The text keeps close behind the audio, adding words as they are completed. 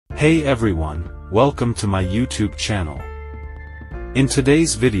Hey everyone, welcome to my YouTube channel. In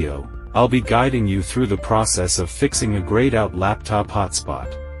today's video, I'll be guiding you through the process of fixing a grayed out laptop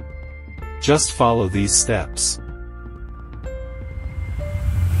hotspot. Just follow these steps.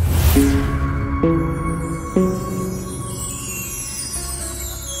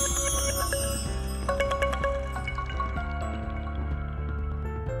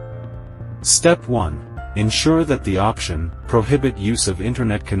 Step 1. Ensure that the option, Prohibit Use of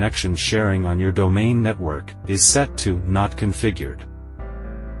Internet Connection Sharing on your domain network, is set to Not Configured.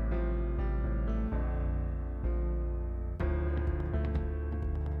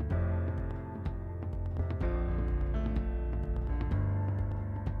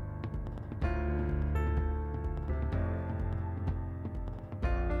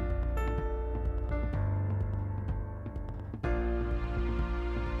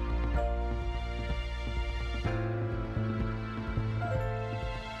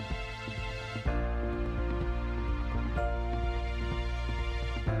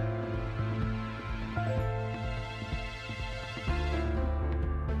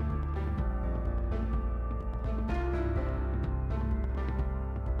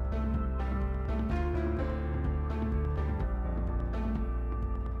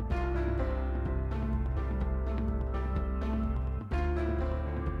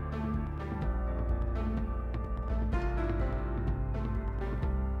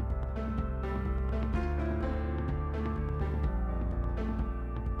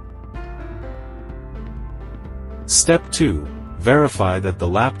 Step 2. Verify that the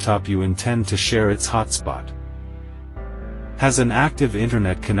laptop you intend to share its hotspot has an active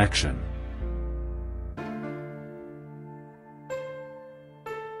internet connection.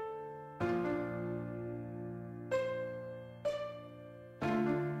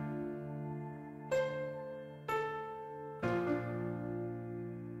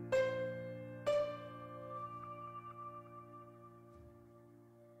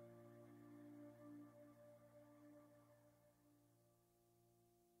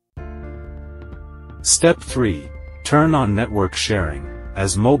 Step 3. Turn on network sharing,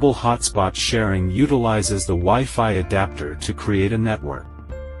 as mobile hotspot sharing utilizes the Wi-Fi adapter to create a network.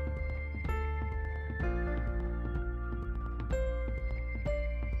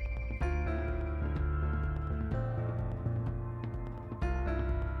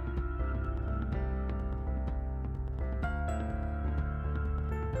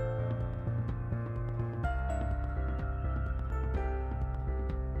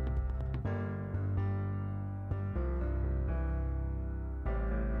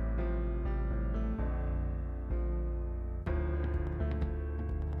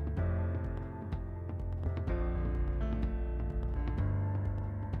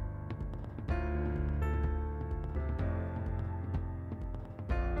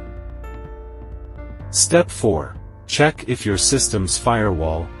 Step 4. Check if your system's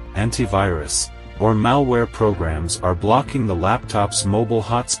firewall, antivirus, or malware programs are blocking the laptop's mobile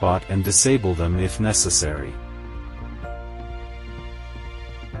hotspot and disable them if necessary.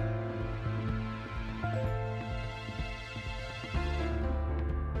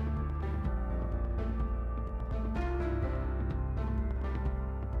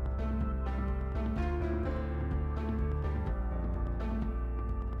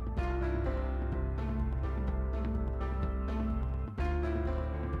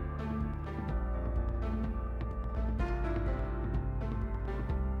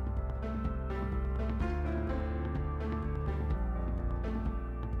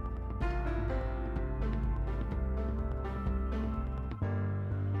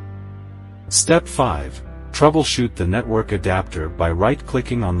 Step 5. Troubleshoot the network adapter by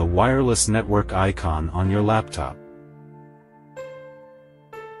right-clicking on the wireless network icon on your laptop.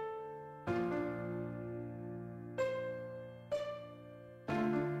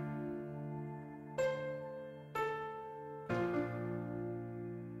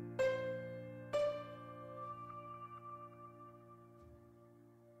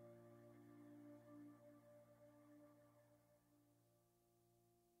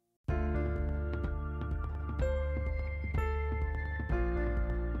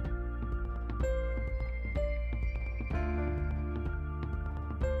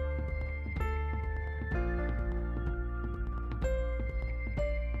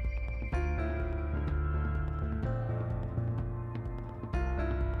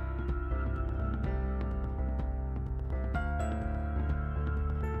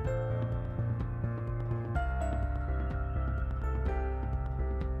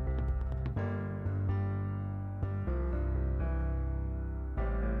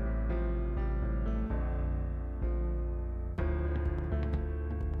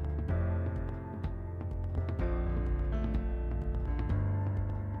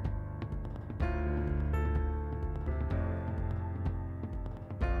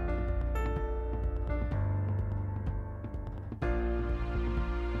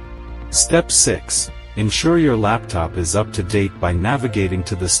 Step 6. Ensure your laptop is up to date by navigating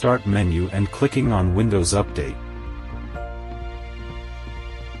to the Start menu and clicking on Windows Update.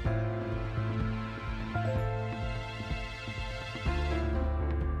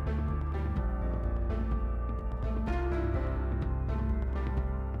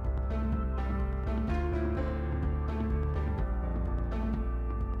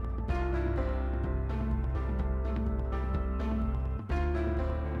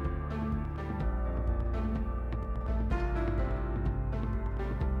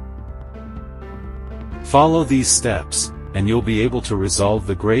 Follow these steps, and you'll be able to resolve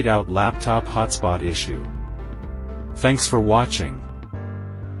the grayed out laptop hotspot issue. Thanks for watching.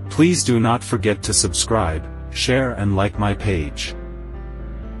 Please do not forget to subscribe, share and like my page.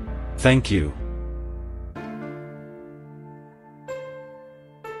 Thank you.